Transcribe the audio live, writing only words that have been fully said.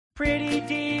Pretty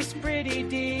Dees,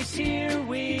 here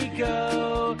we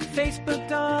go.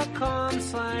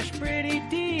 Facebook.com/Pretty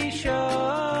Dees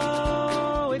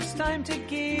Show. It's time to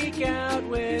geek out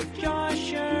with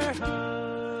Josh, your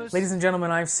host. Ladies and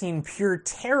gentlemen, I've seen pure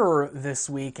terror this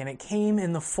week, and it came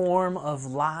in the form of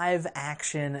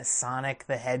live-action Sonic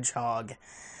the Hedgehog.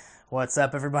 What's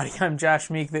up, everybody? I'm Josh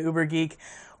Meek, the Uber Geek.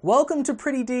 Welcome to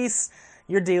Pretty Dees,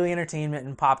 your daily entertainment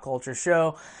and pop culture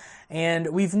show.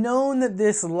 And we've known that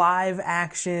this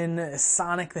live-action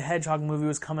Sonic the Hedgehog movie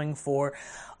was coming for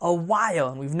a while,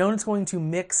 and we've known it's going to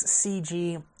mix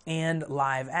CG and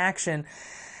live action.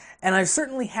 And I've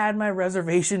certainly had my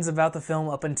reservations about the film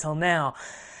up until now.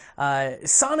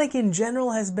 Sonic in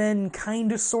general has been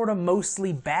kind of, sort of,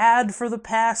 mostly bad for the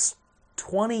past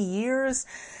 20 years,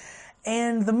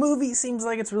 and the movie seems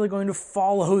like it's really going to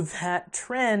follow that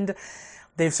trend.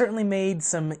 They've certainly made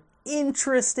some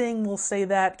interesting, we'll say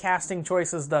that, casting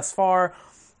choices thus far.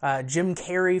 Jim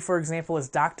Carrey, for example, is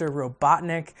Dr.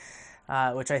 Robotnik,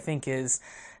 which I think is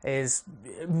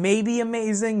maybe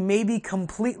amazing, maybe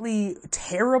completely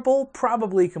terrible,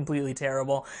 probably completely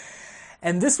terrible.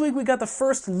 And this week we got the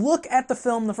first look at the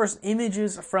film, the first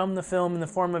images from the film in the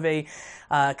form of a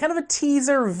kind of a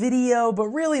teaser video, but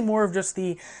really more of just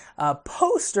the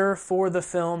poster for the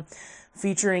film,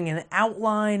 featuring an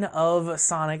outline of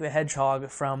Sonic the Hedgehog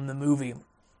from the movie.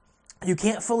 You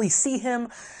can't fully see him.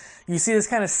 You see this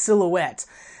kind of silhouette.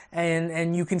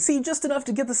 And you can see just enough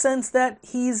to get the sense that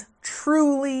he's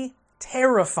truly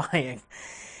terrifying.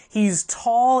 He's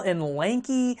tall and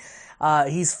lanky.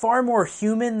 He's far more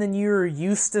human than you're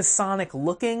used to Sonic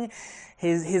looking.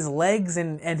 His legs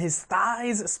and his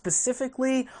thighs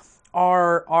specifically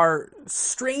are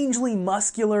strangely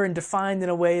muscular and defined in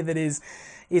a way that is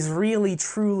really,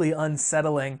 truly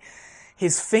unsettling.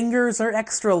 His fingers are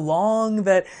extra long,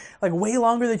 way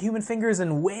longer than human fingers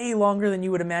and way longer than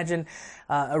you would imagine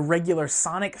a regular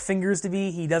Sonic fingers to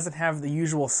be. He doesn't have the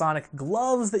usual Sonic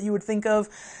gloves that you would think of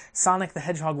Sonic the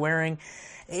Hedgehog wearing.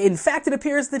 In fact, it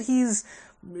appears that he's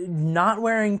not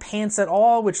wearing pants at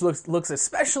all, which looks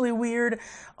especially weird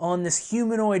on this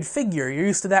humanoid figure. You're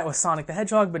used to that with Sonic the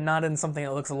Hedgehog, but not in something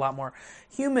that looks a lot more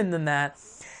human than that.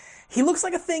 He looks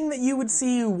like a thing that you would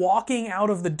see walking out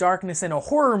of the darkness in a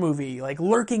horror movie, like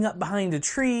lurking up behind a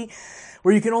tree,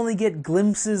 where you can only get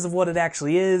glimpses of what it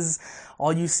actually is.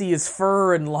 All you see is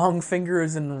fur and long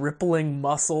fingers and rippling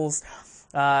muscles.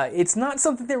 It's not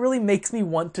something that really makes me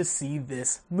want to see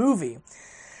this movie.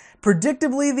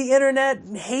 Predictably, the internet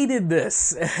hated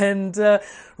this and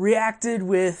reacted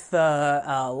with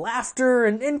laughter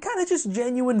and kind of just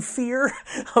genuine fear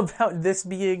about this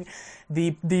being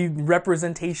the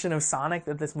representation of Sonic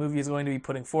that this movie is going to be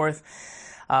putting forth.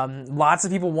 Lots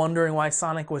of people wondering why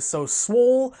Sonic was so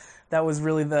swole. That was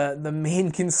really the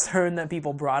main concern that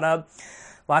people brought up.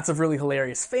 Lots of really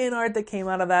hilarious fan art that came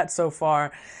out of that so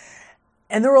far.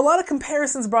 And there were a lot of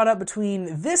comparisons brought up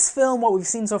between this film, what we've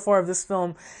seen so far of this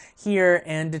film here,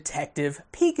 and Detective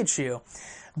Pikachu.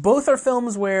 Both are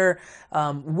films where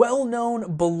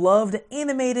well-known, beloved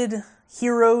animated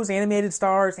heroes, animated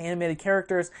stars, animated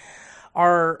characters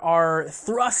are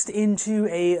thrust into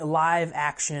a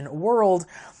live-action world.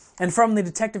 And from the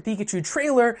Detective Pikachu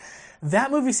trailer,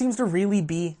 that movie seems to really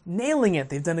be nailing it.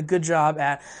 They've done a good job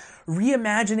at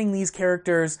reimagining these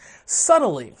characters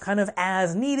subtly, kind of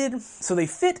as needed, so they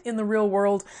fit in the real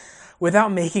world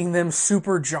without making them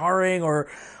super jarring or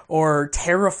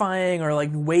terrifying or like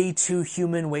way too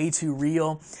human, way too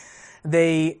real.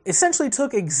 They essentially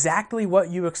took exactly what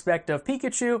you expect of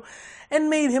Pikachu and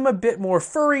made him a bit more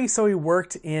furry so he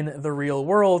worked in the real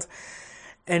world.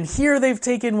 And here they've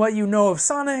taken what you know of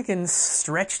Sonic and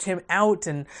stretched him out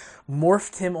and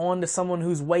morphed him onto someone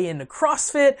who's way into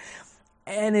CrossFit,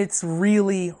 and it's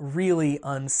really, really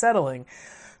unsettling.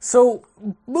 So,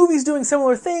 movies doing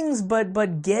similar things, but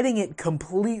getting it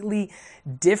completely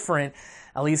different,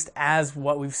 at least as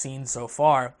what we've seen so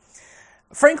far.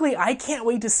 Frankly, I can't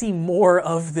wait to see more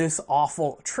of this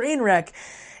awful train wreck.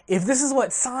 If this is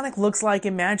what Sonic looks like,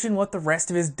 imagine what the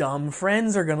rest of his dumb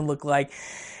friends are going to look like.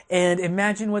 And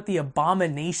imagine what the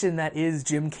abomination that is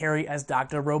Jim Carrey as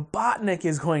Dr. Robotnik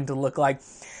is going to look like.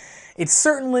 It's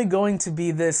certainly going to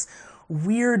be this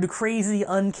weird, crazy,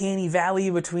 uncanny valley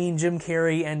between Jim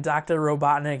Carrey and Dr.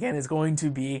 Robotnik, and it's going to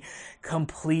be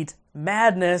complete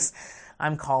madness.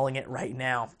 I'm calling it right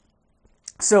now.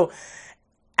 So,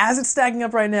 as it's stacking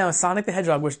up right now, Sonic the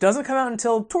Hedgehog, which doesn't come out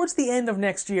until towards the end of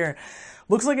next year,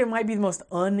 looks like it might be the most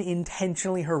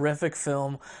unintentionally horrific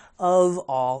film of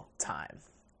all time.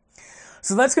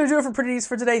 So that's going to do it for Pretty Decent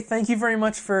for today. Thank you very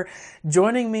much for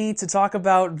joining me to talk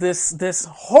about this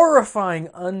horrifying,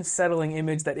 unsettling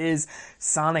image that is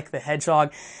Sonic the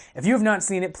Hedgehog. If you have not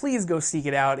seen it, please go seek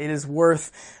it out. It is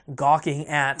worth gawking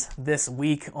at this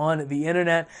week on the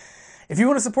internet. If you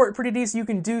want to support Pretty Decent, you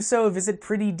can do so. Visit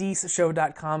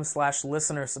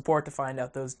prettydecenshow.com/listener support to find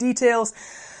out those details.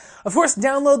 Of course,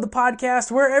 download the podcast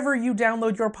wherever you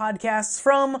download your podcasts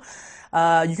from.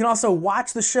 You can also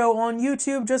watch the show on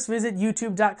YouTube. Just visit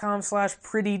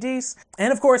youtube.com/prettydece.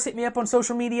 And of course, hit me up on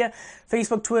social media,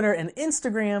 Facebook, Twitter, and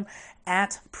Instagram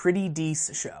at Pretty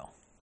Dece Show.